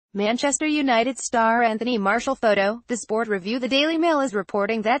Manchester United star Anthony Martial photo. The Sport Review. The Daily Mail is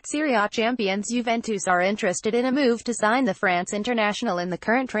reporting that Serie A champions Juventus are interested in a move to sign the France international in the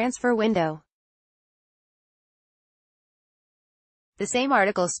current transfer window. The same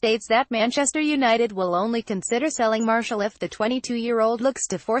article states that Manchester United will only consider selling Martial if the 22-year-old looks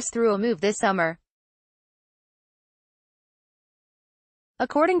to force through a move this summer.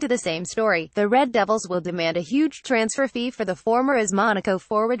 According to the same story, the Red Devils will demand a huge transfer fee for the former AS Monaco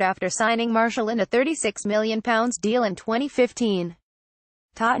forward after signing Martial in a £36 million deal in 2015.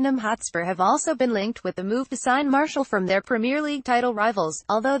 Tottenham Hotspur have also been linked with the move to sign Martial from their Premier League title rivals,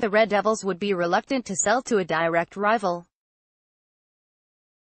 although the Red Devils would be reluctant to sell to a direct rival.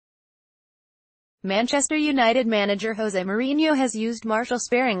 Manchester United manager Jose Mourinho has used Martial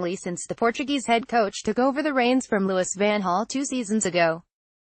sparingly since the Portuguese head coach took over the reins from Louis van Gaal 2 seasons ago.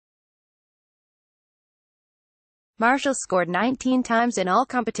 Martial scored 19 times in all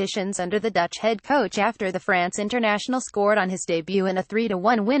competitions under the Dutch head coach after the France international scored on his debut in a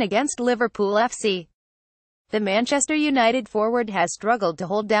 3-1 win against Liverpool FC. The Manchester United forward has struggled to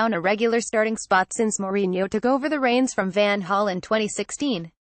hold down a regular starting spot since Mourinho took over the reins from Van Gaal in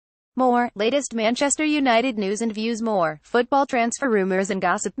 2016. More, latest Manchester United news and views. More, football transfer rumors and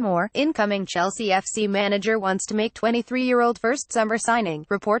gossip. More, incoming Chelsea FC manager wants to make 23-year-old first summer signing.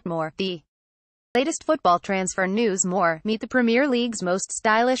 Report. More, the latest football transfer news. More, meet the Premier League's most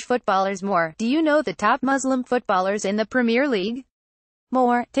stylish footballers. More, do you know the top Muslim footballers in the Premier League?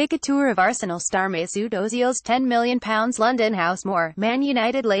 More, take a tour of Arsenal star Mesut Ozil's £10 million London house. More, Man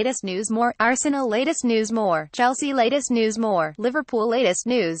United latest news. More, Arsenal latest news. More, Chelsea latest news. More, Liverpool latest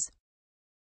news.